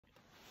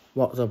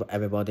What's up,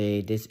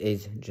 everybody? This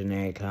is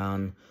Junaid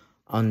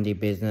on the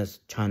business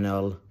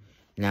channel.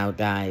 Now,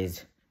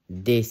 guys,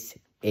 this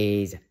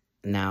is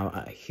now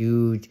a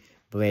huge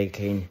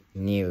breaking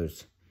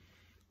news.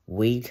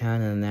 We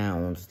can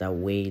announce that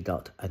we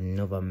got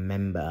another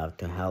member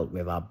to help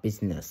with our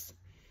business.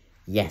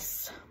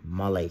 Yes,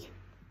 Molly.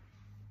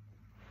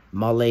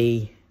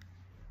 Molly,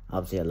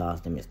 obviously her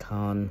last name is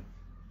Khan.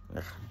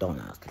 Don't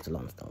ask, it's a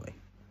long story.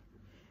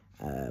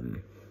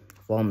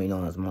 Formerly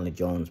known as Molly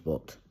Jones,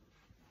 but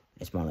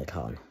it's Molly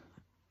Khan.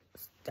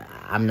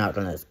 I'm not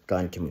going to go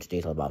into too much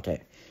detail about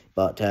it.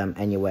 But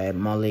anyway,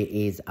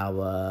 Molly is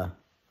our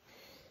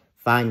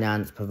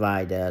finance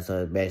provider.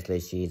 So basically,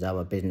 she's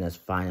our business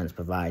finance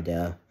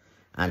provider.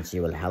 And she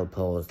will help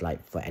us,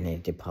 like, for any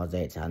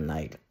deposits and,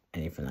 like,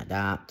 anything like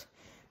that.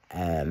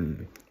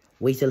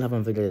 We still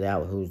haven't figured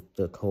out who's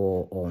the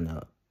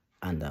co-owner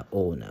and the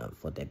owner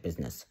for their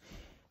business,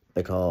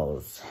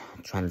 because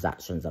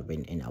transactions have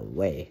been in our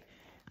way.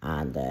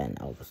 And then,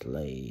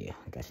 obviously,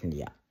 getting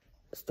the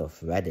stuff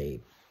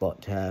ready.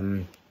 But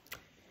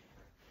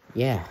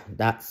yeah,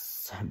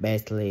 that's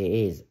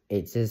basically is.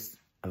 It's just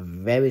a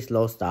very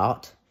slow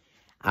start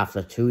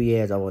after 2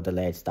 years of a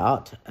delayed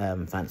start,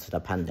 thanks to the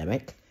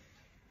pandemic.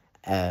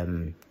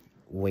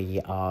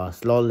 We are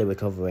slowly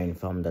recovering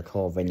from the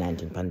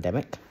COVID-19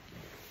 pandemic.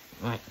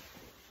 Right,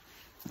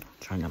 I'm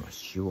trying to get my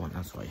shoe on,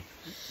 that's why.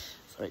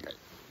 Sorry, guys.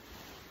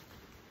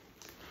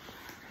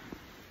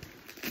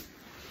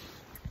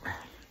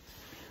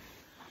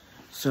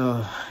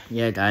 So,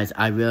 yeah, guys,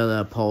 I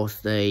will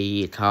post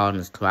the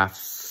Khan's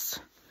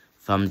crafts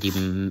from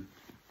the,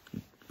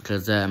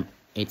 because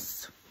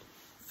it's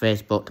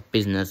Facebook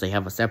business. They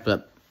have a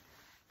separate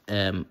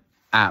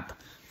app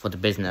for the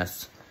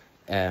business,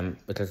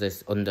 because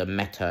it's under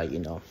Meta, you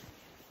know,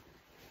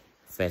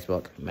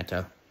 Facebook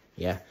Meta,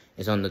 yeah,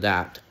 it's under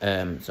that.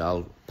 So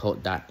I'll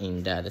put that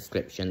in the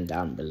description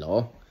down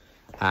below.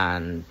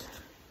 And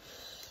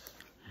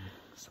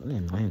it's really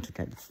annoying to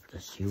get the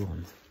shoe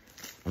on.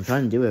 I'm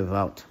trying to do it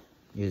without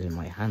using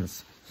my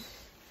hands.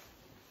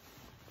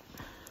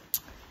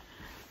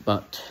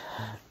 But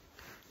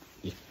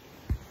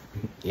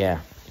yeah.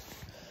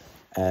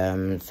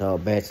 So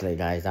basically,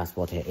 guys, that's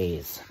what it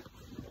is.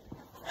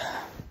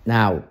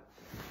 Now,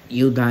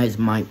 you guys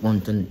might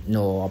want to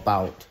know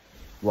about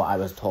what I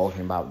was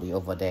talking about the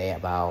other day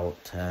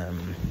about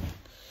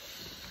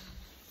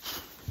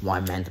what I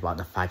meant about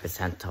the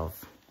 5%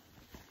 of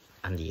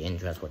and the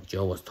interest, what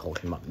Joe was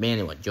talking about,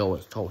 mainly what Joe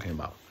was talking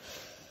about.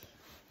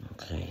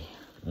 Okay,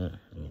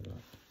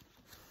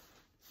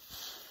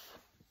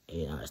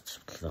 yeah, let's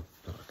clip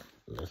a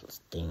little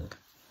sting.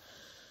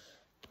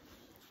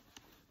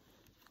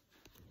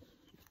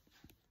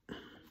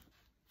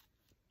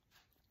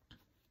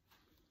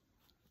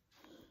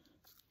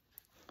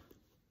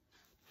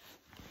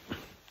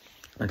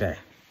 Okay,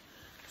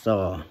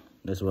 so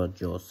this is what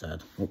Joe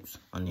said. Oops,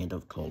 I need a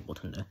call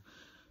button there.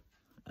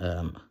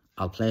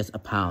 I'll place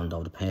 £1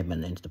 of the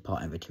payment into the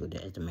pot every 2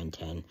 days to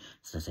maintain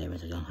the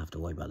savings. I don't have to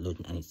worry about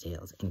losing any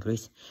sales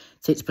increase.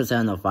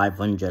 6% of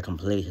 500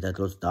 completed a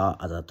good start,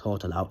 as a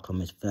total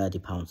outcome is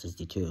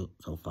 £30.62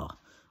 so far.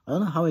 I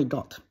don't know how he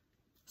got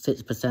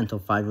 6%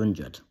 of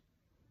 500.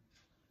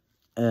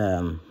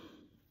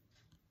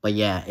 But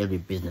yeah, it'll be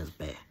business,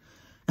 babe.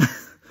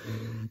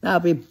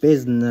 That'll be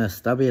business.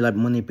 That'll be like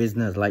money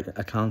business, like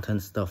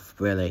accountant stuff,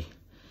 really.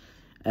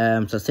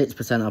 So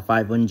 6% of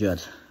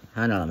 500.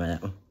 Hang on a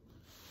minute.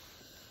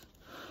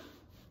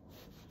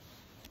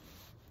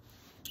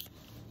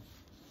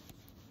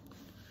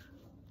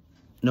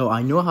 No,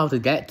 I know how to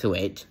get to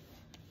it.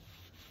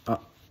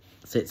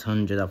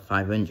 600 of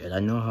 500. I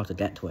know how to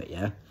get to it,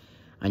 yeah?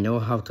 I know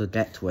how to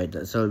get to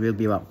it. So it will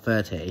be about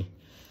 30.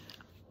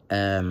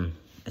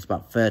 It's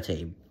about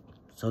 30.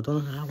 So I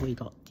don't know how we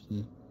got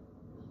the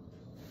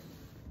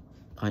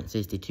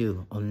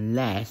 0.62.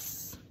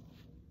 Unless...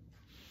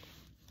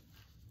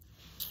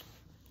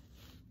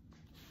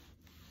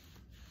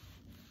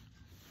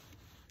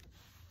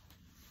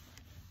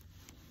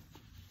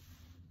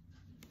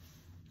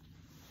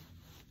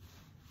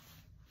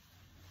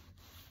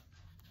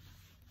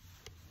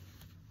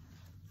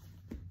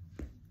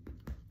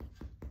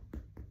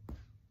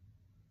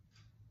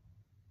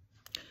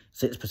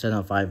 %6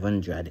 of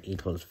 500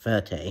 equals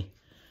 30.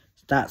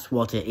 That's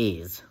what it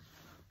is.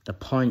 The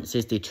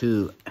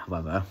 0.62,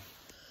 however,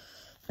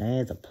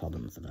 there's a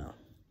problem for that.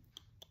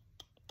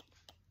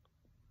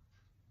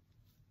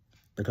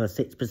 Because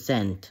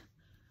 6%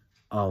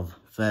 of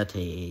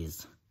 30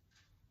 is,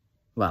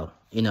 well,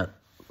 you know,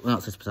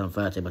 not 6% of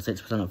 30, but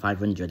 6% of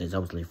 500 is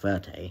obviously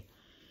 30.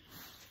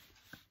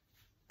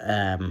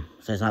 So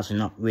it's actually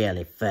not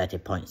really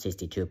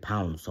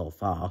 £30.62 so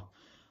far.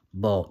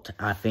 But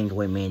I think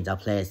what it means, I'll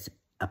place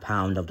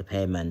 £1 of the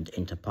payment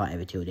into pot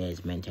every 2 days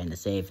to maintain the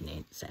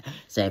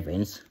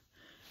savings.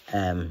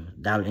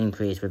 That will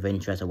increase with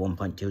interest of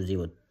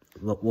 1.02%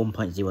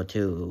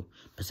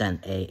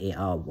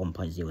 AER,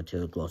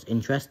 1.02 gross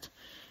interest.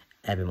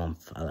 Every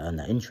month I'll earn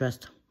that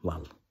interest.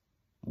 Well,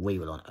 we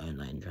will earn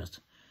that interest.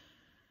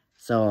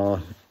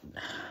 So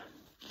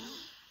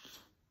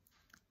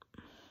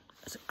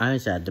I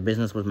said the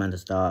business was meant to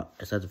start.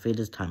 It said a few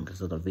days time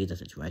because of the visa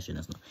situation,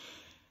 isn't it?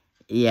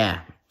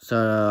 Yeah,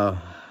 so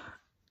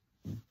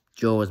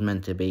Joe was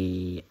meant to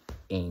be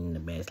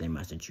in basically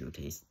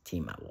Massachusetts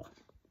team at war.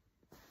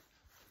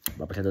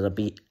 But because of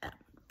the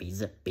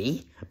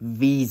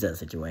visa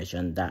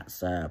situation,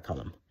 that's a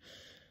problem.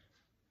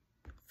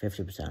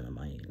 50% of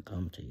my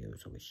income to you,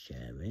 so we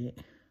share it.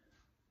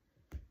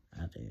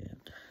 Add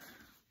it.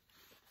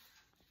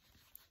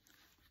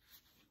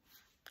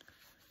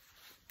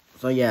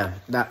 So yeah,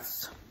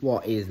 that's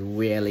what is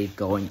really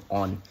going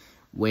on.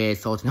 We're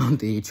sorting out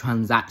the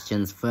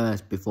transactions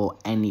first before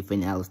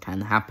anything else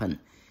can happen.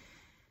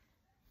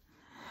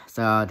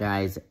 So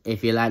guys,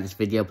 if you like this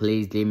video,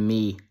 please give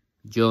me,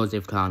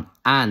 Joseph Khan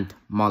and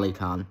Molly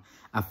Khan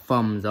a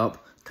thumbs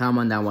up.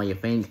 Comment down what you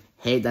think.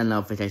 Hit that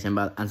notification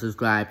bell and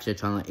subscribe to the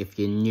channel if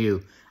you're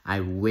new.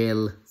 I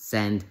will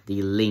send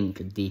the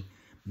link, the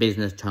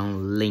business channel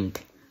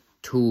link,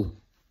 to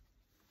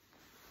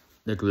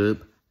the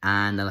group,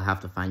 and I'll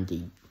have to find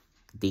the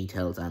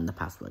details and the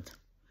password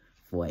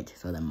for it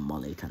so that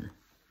Molly can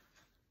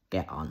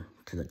get on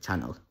to the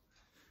channel.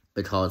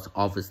 Because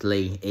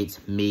obviously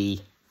it's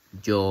me,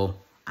 Joe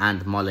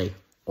and Molly,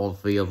 all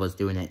three of us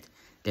doing it,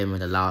 given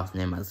the last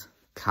name as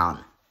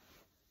Khan.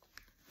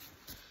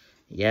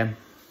 Yeah,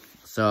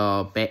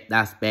 so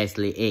that's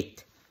basically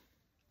it.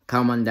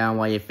 Comment down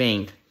what you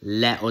think.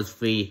 Let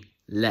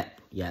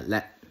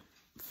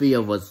three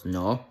of us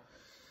know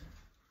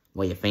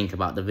what you think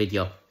about the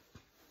video.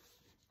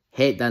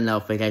 Hit the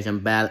notification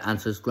bell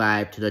and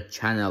subscribe to the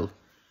channel.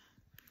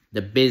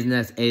 The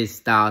business is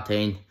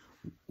starting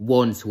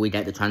once we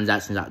get the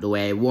transactions out of the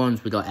way,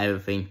 once we got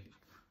everything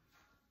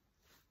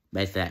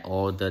basically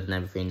ordered and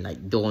everything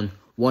like done.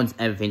 Once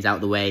everything's out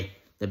of the way,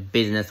 the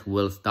business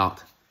will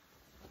start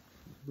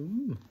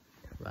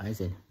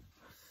rising.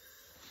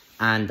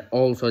 And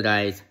also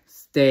guys,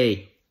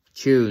 stay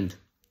tuned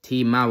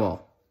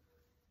tomorrow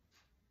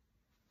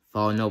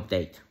for an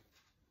update.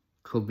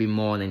 Could be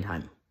morning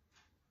time.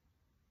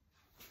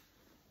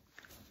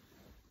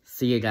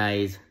 See you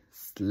guys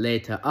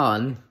later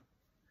on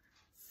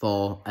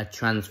for a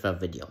transfer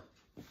video.